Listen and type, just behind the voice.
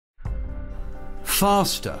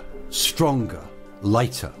Faster, stronger,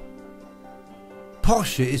 lighter.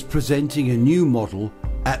 Porsche is presenting a new model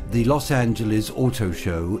at the Los Angeles Auto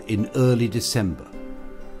Show in early December.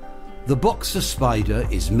 The Boxster Spyder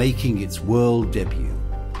is making its world debut.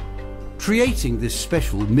 Creating this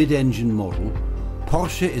special mid-engine model,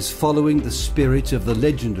 Porsche is following the spirit of the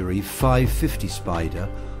legendary 550 Spyder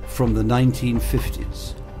from the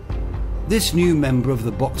 1950s. This new member of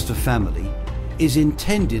the Boxster family is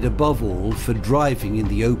intended above all for driving in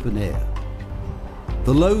the open air.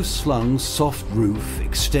 The low-slung soft roof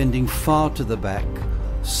extending far to the back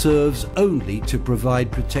serves only to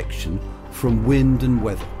provide protection from wind and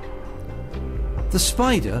weather. The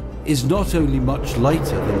Spyder is not only much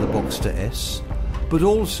lighter than the Boxster S, but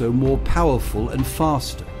also more powerful and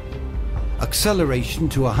faster. Acceleration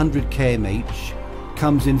to 100 km/h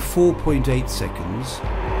comes in 4.8 seconds.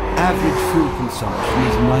 Average fuel consumption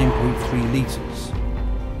is 9.3 litres.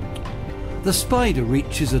 The Spyder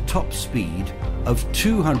reaches a top speed of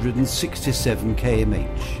 267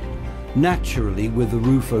 km/h, naturally with the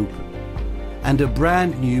roof open, and a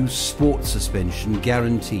brand new sport suspension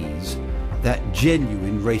guarantees that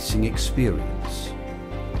genuine racing experience.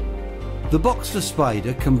 The Boxster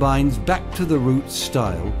Spyder combines back-to-the-roots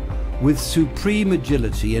style with supreme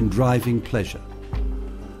agility and driving pleasure.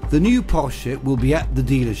 The new Porsche will be at the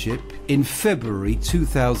dealership in February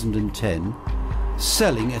 2010,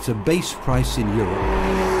 selling at a base price in Europe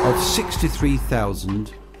of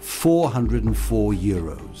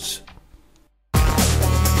 €63,404.